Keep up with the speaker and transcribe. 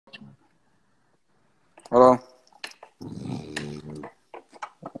Hello.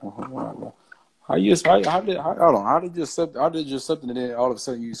 Hold on? How did you accept it and then all of a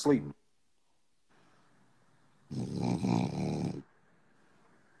sudden you sleep?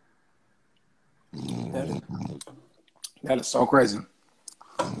 That is, that is so crazy.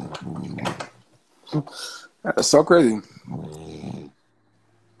 That is so crazy.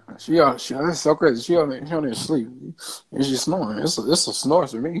 That's so crazy. She don't even sleep. And she's snoring. It's a snore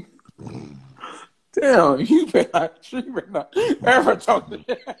to me. Damn, she better not ever talk to me.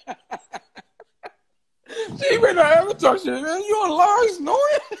 She better not ever talk to me, man. You on live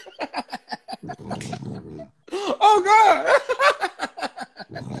snoring? Oh, God.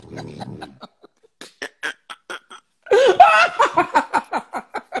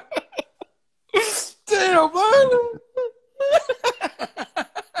 Damn, man.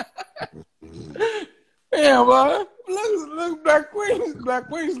 Damn, man. Look, Black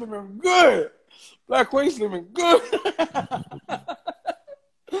Queen sleeping good. Black Queen sleeping good.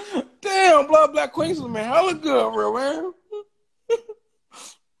 Damn, Black Queen sleeping hella good, real man.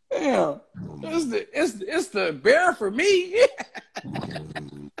 Damn, it's the bear for me.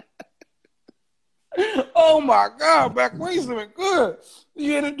 Oh my God, Black Queen sleeping good. Do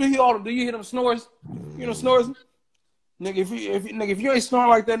you hear them snores? You know snores? Nigga, if you ain't snoring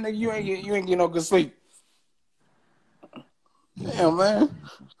like that, nigga, you ain't getting no good sleep. Damn, man,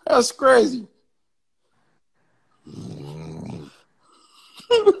 that's crazy.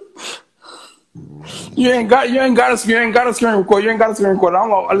 You ain't got a screen record. You ain't got a screen record.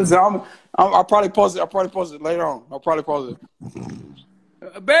 I'll probably pause it. I'll probably pause it later on. I'll probably pause it.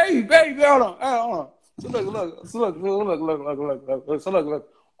 Baby, hold on. So look.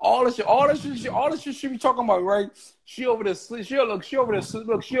 All this shit she be talking about, right? She over there sleep. She always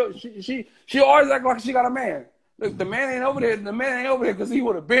act like she got a man. Look, the man ain't over there. The man ain't over there because he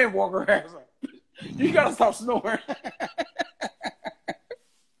would have been walking her ass up. You gotta stop snoring.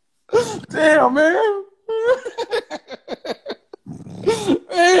 Damn, man.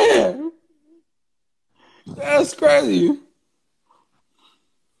 Man. That's crazy.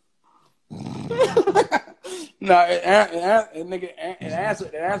 No, it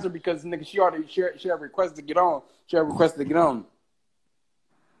answer because nigga she had requested to get on. She had requested to get on.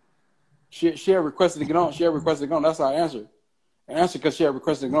 She had requested to get on. She had requested to get on. That's how I answered. I answered because she had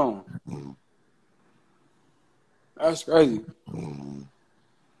requested to get on. That's crazy.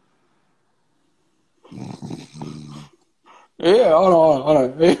 Yeah, hold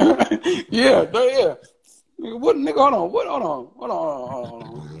on. Yeah. Nigga, what nigga? Hold on.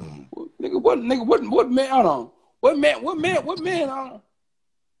 Nigga, what man? Hold on. What man? Hold on. Hold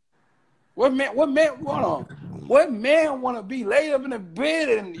on. What man want to be laid up in the bed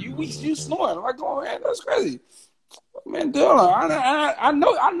and you snoring like, oh man, that's crazy. Man, dude, I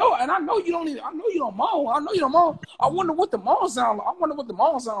know you don't even. I know you don't moan. I wonder what the moan sound like. What the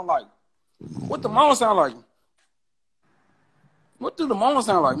moan sound like. What do the moan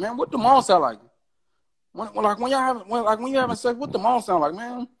sound like, man? What the moan sound like? When you having sex, what the moan sound like,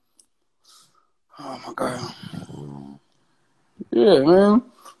 man? Oh my God. Yeah, man.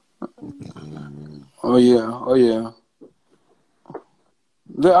 Oh yeah.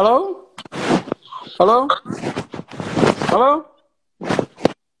 Hello? Hello? Hello?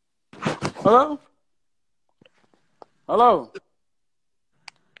 Hello? Hello?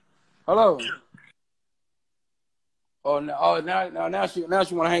 Hello? Now she want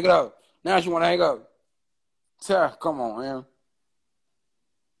to hang it up. Now she want to hang up. Come on, man.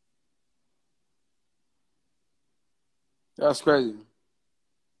 That's crazy.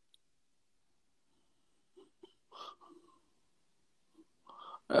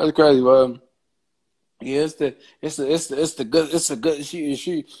 That's crazy, bro. Yeah, it's the good.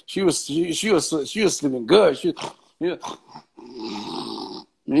 She was sleeping good.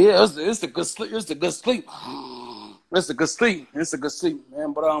 Yeah, it's the good sleep. It's the good sleep. It's a good sleep,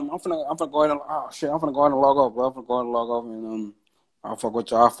 man. But I'm finna go ahead and I'm finna go ahead and log off, bro. I'm finna go ahead and log off and I'll fuck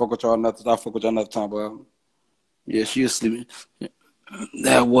with y'all another time, bro. Yeah, she was sleeping.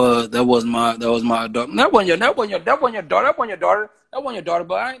 That was my daughter. That wasn't your daughter. But that wasn't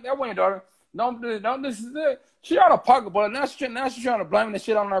your daughter. Don't this is it. She out of pocket, but now she's trying to blame the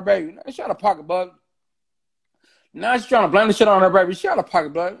shit on her baby. Now she out of pocket, bud. Now she's trying to blame the shit on her baby. She out of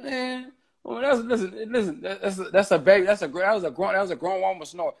pocket, bud. Man, listen. That's a baby. That was a grown woman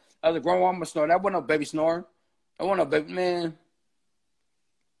snore. That wasn't no baby snore. That wasn't no baby, man.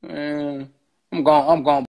 Man, I'm gone.